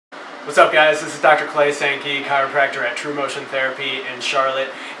What's up guys, this is Dr. Clay Sankey, chiropractor at TruMotion Therapy in Charlotte,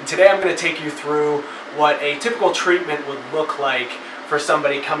 and today I'm going to take you through what a typical treatment would look like for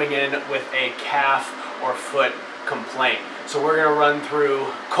somebody coming in with a calf or foot complaint. So we're going to run through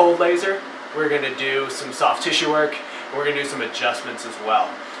cold laser, we're going to do some soft tissue work, and we're going to do some adjustments as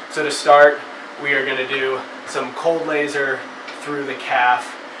well. So to start, we are going to do some cold laser through the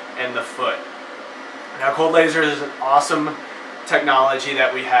calf and the foot. Now cold laser is an awesome technology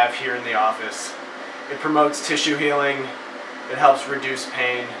that we have here in the office. It promotes tissue healing, it helps reduce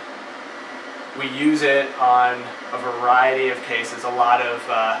pain. We use it on a variety of cases, a lot of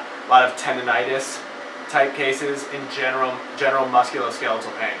tendinitis type cases, in general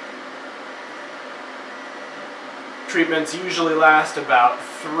musculoskeletal pain. Treatments usually last about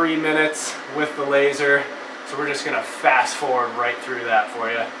 3 minutes with the laser, so we're just going to fast forward right through that for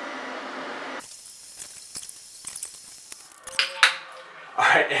you.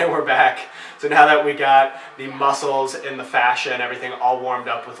 Alright, and we're back. So now that we got the muscles and the fascia and everything all warmed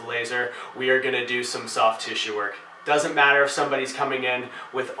up with the laser, we are going to do some soft tissue work. Doesn't matter if somebody's coming in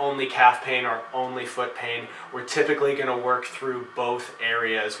with only calf pain or only foot pain, we're typically going to work through both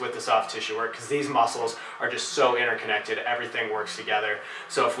areas with the soft tissue work because these muscles are just so interconnected, everything works together.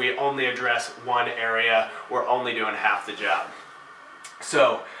 So if we only address one area, we're only doing half the job.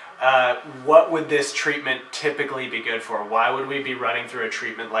 So what would this treatment typically be good for? Why would we be running through a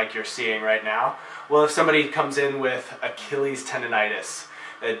treatment like you're seeing right now? Well, if somebody comes in with Achilles tendinitis,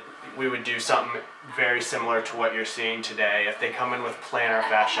 we would do something very similar to what you're seeing today. If they come in with plantar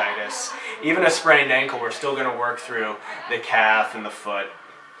fasciitis, even a sprained ankle, we're still going to work through the calf and the foot.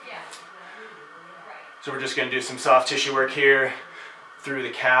 So we're just going to do some soft tissue work here through the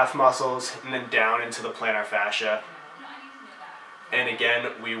calf muscles and then down into the plantar fascia. And again,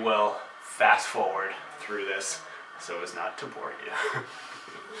 we will fast forward through this so as not to bore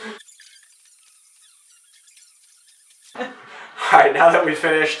you. Alright, now that we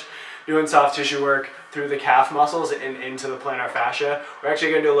finished doing soft tissue work through the calf muscles and into the plantar fascia, we're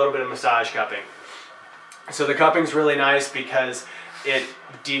actually going to do a little bit of massage cupping. So the cupping's really nice because it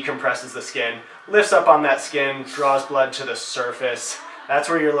decompresses the skin, lifts up on that skin, draws blood to the surface. That's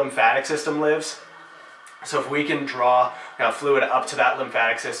where your lymphatic system lives. So if we can draw fluid up to that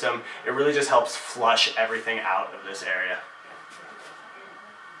lymphatic system, it really just helps flush everything out of this area.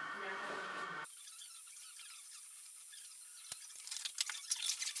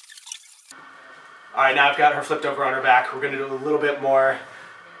 Alright, now I've got her flipped over on her back. We're going to do a little bit more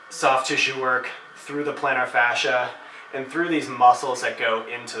soft tissue work through the plantar fascia and through these muscles that go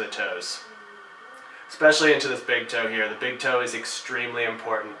into the toes. Especially into this big toe here. The big toe is extremely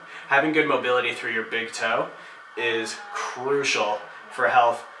important. Having good mobility through your big toe is crucial for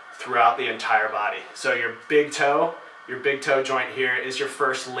health throughout the entire body. So your big toe joint here is your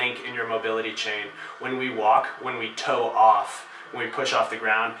first link in your mobility chain. When we walk, when we toe off, when we push off the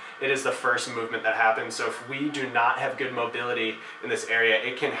ground, it is the first movement that happens. So if we do not have good mobility in this area,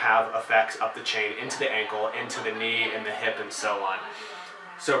 it can have effects up the chain into the ankle, into the knee, and the hip, and so on.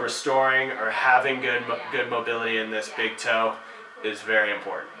 So restoring or having good mobility in this big toe is very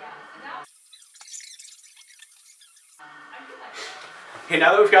important. Okay,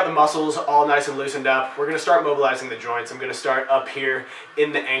 now that we've got the muscles all nice and loosened up, we're going to start mobilizing the joints. I'm going to start up here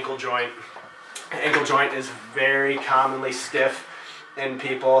in the ankle joint. The ankle joint is very commonly stiff in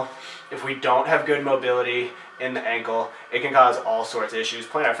people. If we don't have good mobility in the ankle, it can cause all sorts of issues.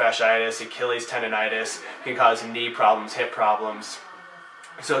 Plantar fasciitis, Achilles tendinitis, can cause knee problems, hip problems.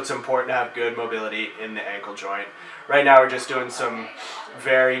 So it's important to have good mobility in the ankle joint. Right now we're just doing some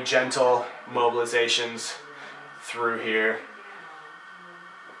very gentle mobilizations through here.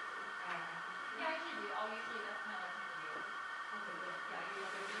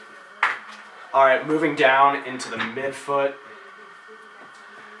 Alright, moving down into the midfoot.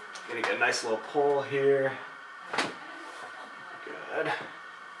 Gonna get a nice little pull here. Good.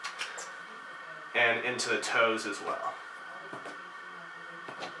 And into the toes as well.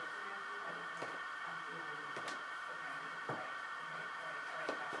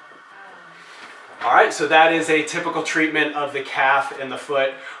 Alright, so that is a typical treatment of the calf and the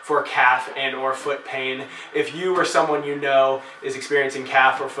foot for calf and or foot pain. If you or someone you know is experiencing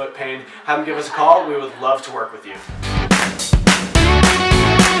calf or foot pain, have them give us a call. We would love to work with you.